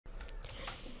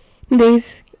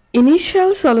This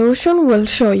initial solution will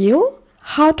show you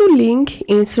how to link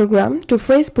Instagram to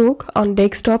Facebook on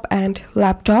desktop and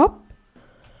laptop.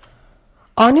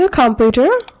 On your computer,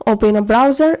 open a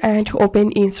browser and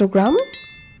open Instagram.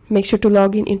 Make sure to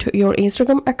log in into your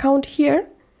Instagram account here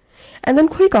and then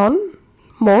click on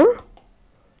More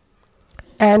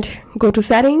and go to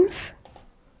Settings.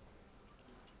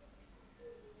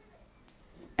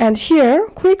 And here,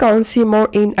 click on See More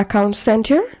in Account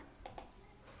Center.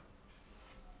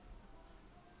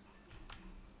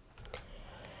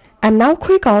 And now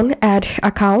click on Add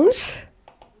Accounts.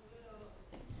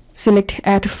 Select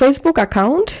Add Facebook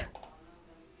Account.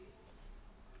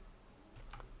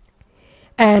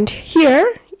 And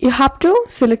here, you have to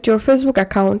select your Facebook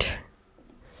account.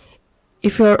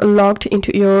 If you're logged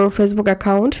into your Facebook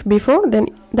account before, then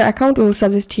the account will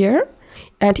suggest here.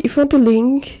 And if you want to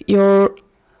link your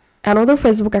another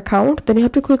Facebook account, then you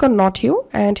have to click on Not You,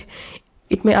 and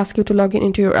it may ask you to log in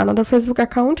into your another Facebook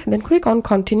account. Then click on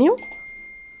Continue.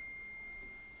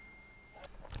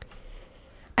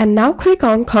 And now click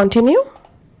on Continue,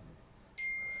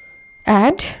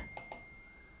 Add,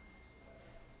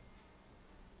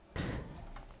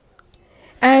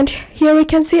 and here we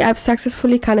can see I've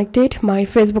successfully connected my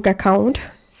Facebook account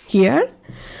here.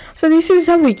 So this is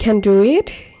how we can do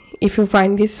it. If you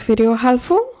find this video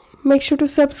helpful, make sure to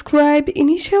subscribe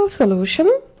Initial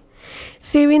Solution.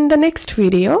 See you in the next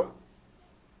video.